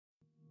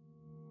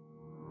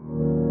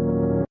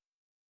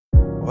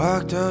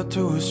Walked out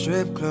to a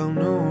strip club,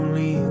 New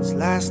Orleans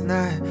last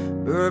night.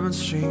 Bourbon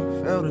Street,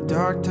 felt a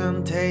dark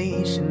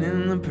temptation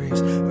in the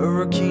breeze. A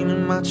hurricane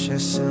in my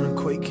chest and a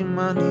quake in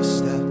my knee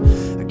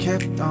stepped. I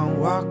kept on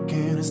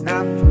walking, it's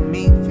not for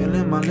me.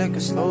 Feeling my liquor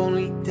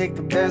slowly, take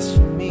the best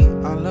from me.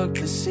 I looked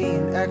to see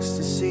in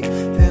ecstasy.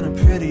 Then a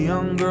pretty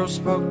young girl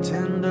spoke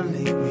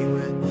tenderly. We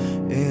went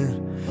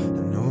in. I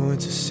know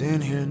it's a sin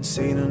here, and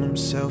Satan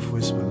himself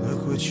whispered,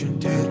 look what you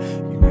did.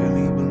 You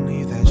really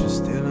believe that you're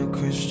still a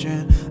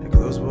Christian? I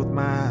closed both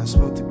my eyes,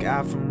 spoke to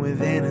God from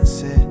within and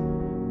said,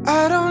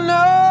 I don't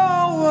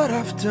know what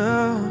I've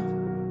done,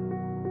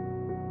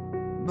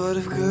 but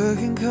if good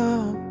can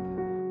come,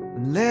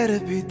 then let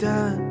it be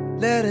done,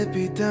 let it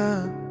be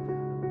done.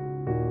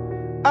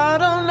 I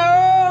don't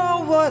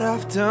know what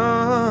I've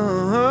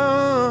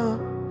done,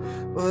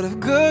 but if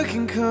good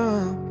can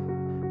come,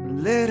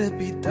 then let it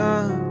be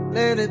done,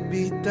 let it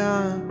be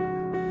done.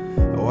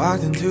 I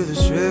walked into the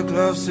strip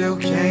club, still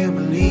can't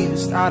believe it.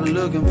 Started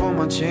looking for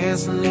my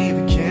chance to leave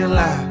it, can't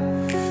lie.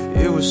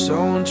 It was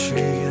so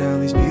intriguing how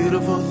these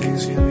beautiful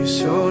things can be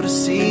so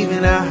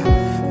deceiving. I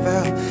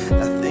felt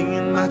that thing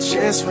in my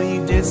chest when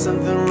you did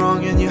something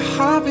wrong and your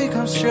heart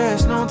becomes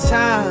stressed. No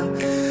time,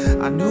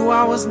 I knew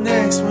I was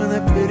next when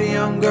that pretty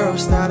young girl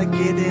started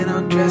getting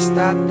undressed.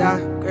 I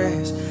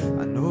digress.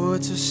 I know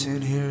it's a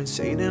sin here, and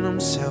Satan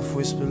himself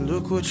whispered,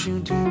 look what you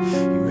did.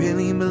 You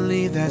really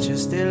believe that you're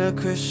still a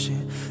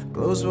Christian?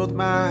 Closed both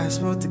my eyes,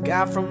 spoke to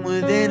God from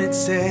within and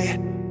said,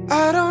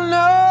 I don't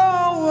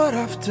know what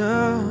I've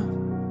done,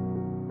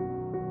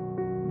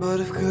 but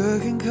if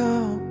good can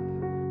come,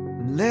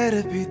 then let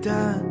it be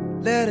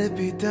done, let it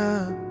be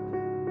done.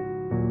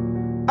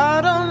 I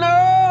don't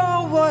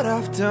know what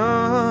I've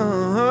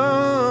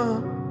done,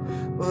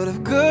 but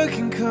if good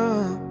can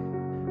come,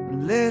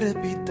 then let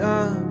it be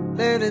done,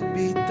 let it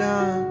be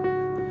done.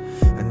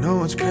 I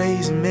know it's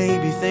crazy,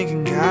 maybe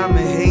thinking God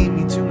may hate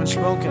me. Too much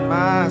smoke in my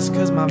eyes,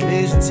 cause my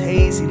vision's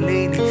hazy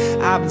lately.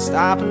 I've been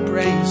stopping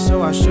praying,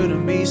 so I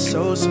shouldn't be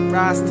so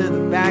surprised to the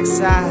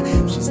backside.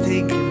 She's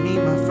taking me,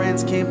 my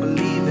friends can't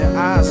believe their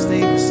eyes.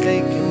 They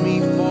mistaken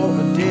me for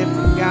a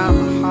different guy.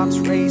 My heart's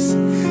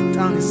racing,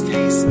 tongue is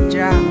tasting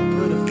dry.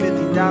 Put a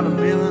 $50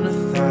 bill in her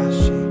thigh.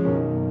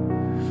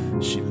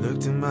 She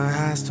looked in my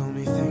eyes, told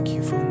me thank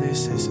you for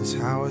this is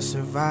how I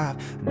survive.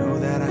 I know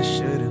that I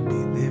shouldn't be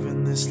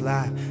living this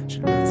life. She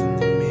looked in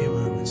the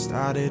mirror and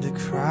started to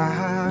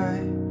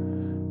cry.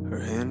 Her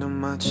hand on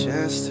my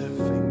chest, her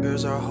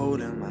fingers are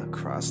holding my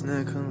cross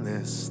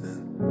necklace.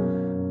 Then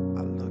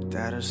I looked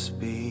at her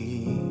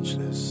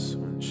speechless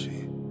when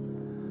she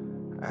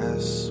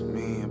asked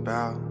me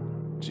about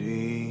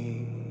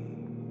Jesus.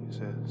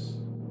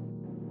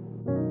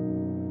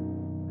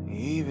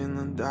 Even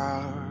the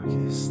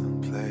darkest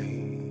of places